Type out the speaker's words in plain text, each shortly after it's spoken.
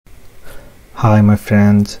Hi my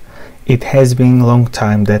friends, it has been a long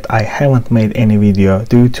time that I haven't made any video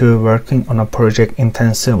due to working on a project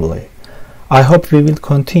intensively. I hope we will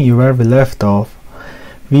continue where we left off.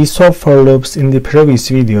 We saw for loops in the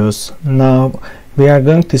previous videos. Now we are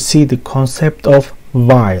going to see the concept of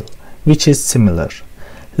while, which is similar.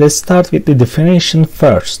 Let's start with the definition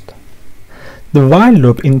first. The while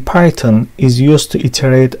loop in Python is used to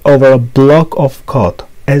iterate over a block of code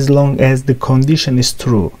as long as the condition is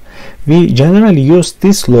true. We generally use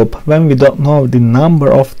this loop when we don't know the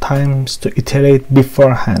number of times to iterate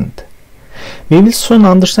beforehand. We will soon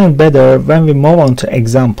understand better when we move on to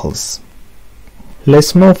examples.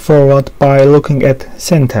 Let's move forward by looking at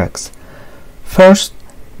syntax. First,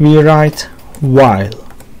 we write while.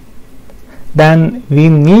 Then we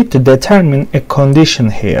need to determine a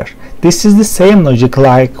condition here. This is the same logic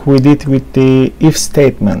like we did with the if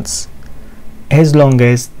statements. As long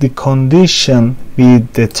as the condition we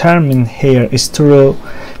determine here is true,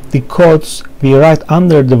 the codes we write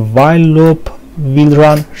under the while loop will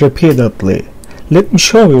run repeatedly. Let me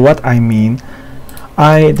show you what I mean.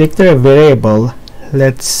 I declare a variable,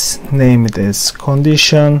 let's name it as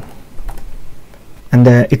condition, and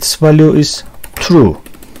its value is true.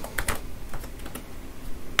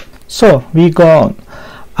 So we go on.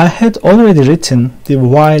 I had already written the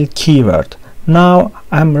while keyword. Now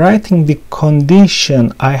I'm writing the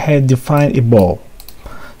condition I had defined above.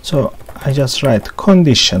 So I just write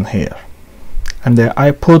condition here, and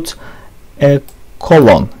I put a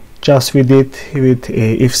colon, just we did with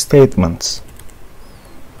if statements.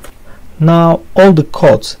 Now all the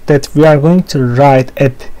codes that we are going to write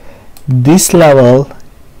at this level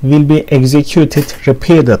will be executed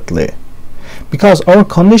repeatedly, because our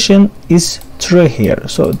condition is true here,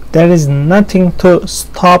 so there is nothing to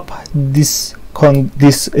stop this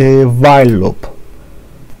while loop.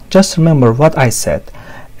 Just remember what I said.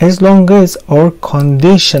 As long as our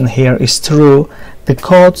condition here is true, the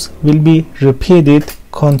codes will be repeated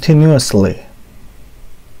continuously.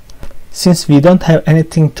 Since we don't have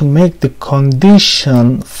anything to make the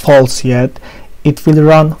condition false yet, it will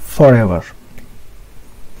run forever.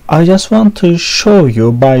 I just want to show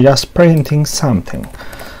you by just printing something.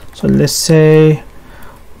 So let's say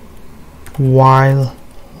while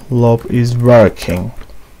loop is working,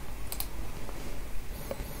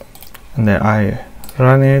 and then I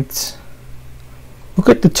run it. Look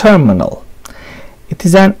at the terminal. It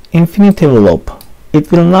is an infinitive loop.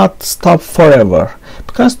 It will not stop forever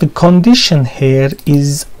because the condition here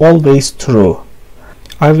is always true.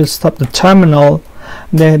 I will stop the terminal.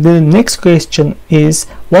 The next question is,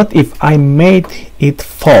 what if I made it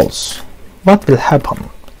false? What will happen?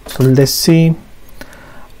 So let's see.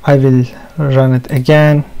 I will run it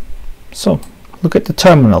again. So look at the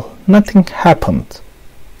terminal. Nothing happened.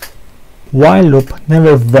 While loop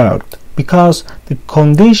never worked because the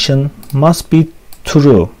condition must be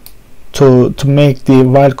true to make the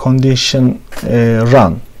while condition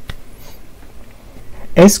run.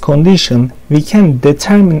 As condition, we can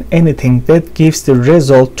determine anything that gives the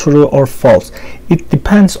result true or false. It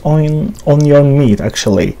depends on your need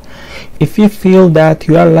actually. If you feel that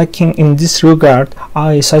you are lacking in this regard,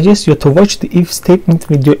 I suggest you to watch the if statement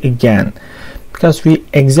video again, because we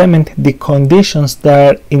examined the conditions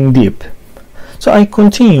there in deep. So I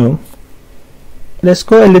continue. Let's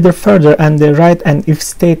go a little further and write an if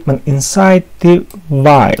statement inside the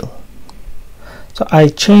while. So I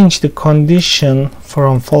change the condition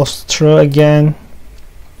from false to true again,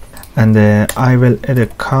 and I will add a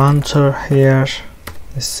counter here.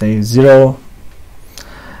 Let's say 0,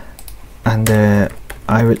 and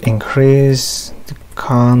I will increase the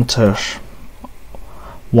counter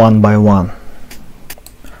 1 by 1.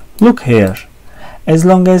 Look here. As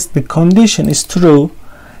long as the condition is true,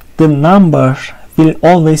 the number will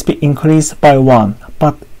always be increased by 1.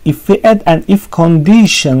 But if we add an if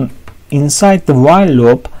condition inside the while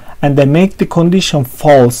loop and they make the condition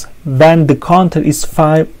false when the counter is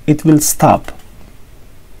 5, it will stop.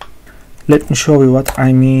 Let me show you what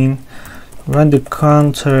I mean. When the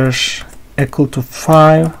counter equal to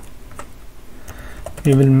 5,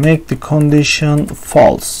 we will make the condition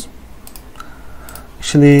false.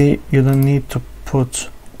 Actually, you don't need to put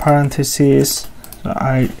parentheses, so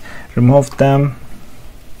I removed them.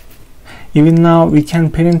 Even now we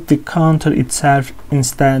can print the counter itself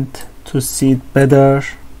instead to see it better.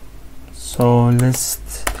 So let's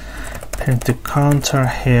print the counter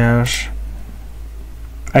here.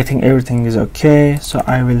 I think everything is okay, so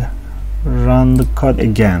I will run the code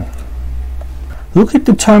again. Look at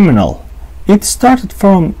the terminal. It started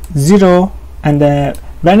from 0, and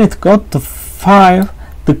when it got to 5,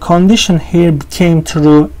 the condition here became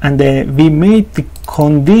true and we made the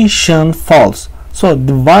condition false, so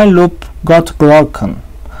the while loop got broken.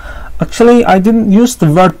 Actually, I didn't use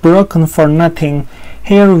the word broken for nothing.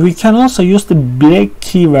 Here we can also use the break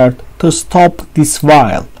keyword to stop this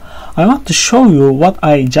while. I want to show you what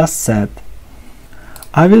I just said.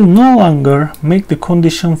 I will no longer make the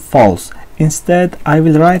condition false. Instead, I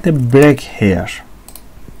will write a break here.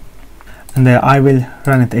 And then I will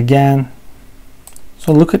run it again.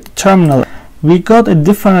 So look at the terminal. We got a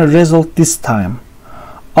different result this time.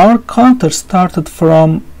 Our counter started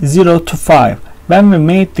from 0 to 5 when we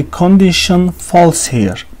made the condition false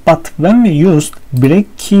here. But when we used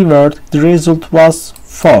break keyword, the result was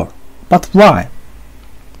 4. But why?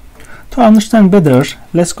 To understand better,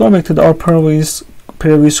 let's go back to our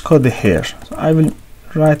previous code here. So I will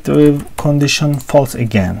write the condition false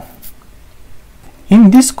again.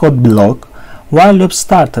 In this code block, while loop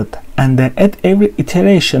started, and at every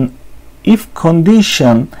iteration, if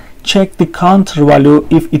condition check the counter value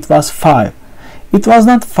if it was 5. It was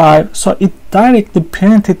not 5, so it directly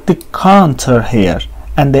printed the counter here,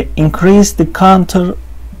 and they increased the counter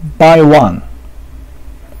by 1.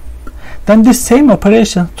 Then the same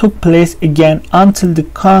operation took place again until the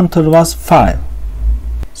counter was 5.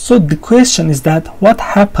 So the question is that what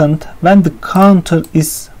happened when the counter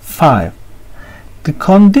is 5? The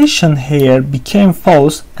condition here became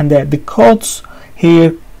false and the codes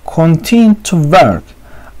here continued to work.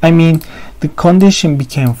 I mean, the condition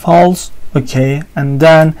became false, okay, and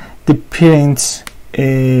then the print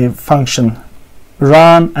function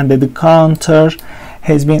run and the counter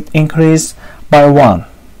has been increased by 1.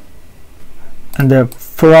 And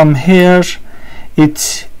from here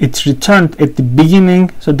it returned at the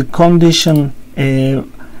beginning, so the condition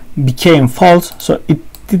became false, so it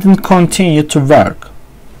didn't continue to work.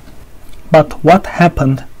 But what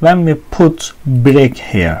happened when we put break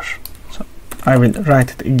here? So I will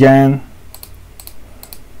write it again.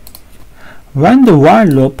 When the while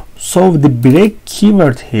loop saw the break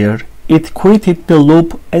keyword here, it quitted the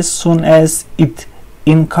loop as soon as it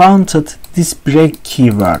encountered this break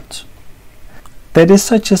keyword. There is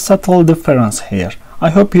such a subtle difference here. I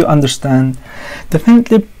hope you understand.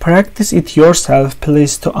 Definitely practice it yourself,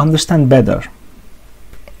 please, to understand better.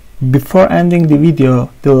 Before ending the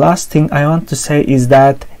video, the last thing I want to say is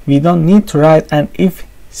that we don't need to write an if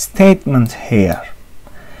statement here.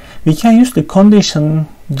 We can use the condition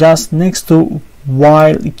just next to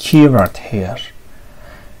while keyword here.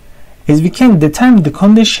 As we can determine the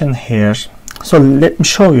condition here, so let me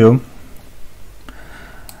show you.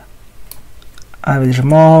 I will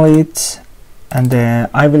remove it and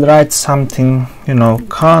I will write something,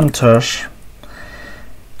 counter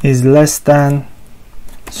is less than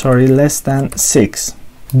 6.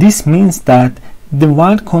 This means that the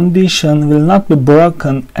while condition will not be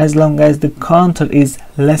broken as long as the counter is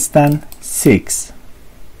less than 6.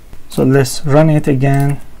 So let's run it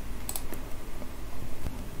again.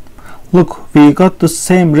 Look, we got the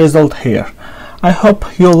same result here. I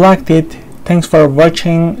hope you liked it. Thanks for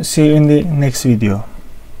watching. See you in the next video.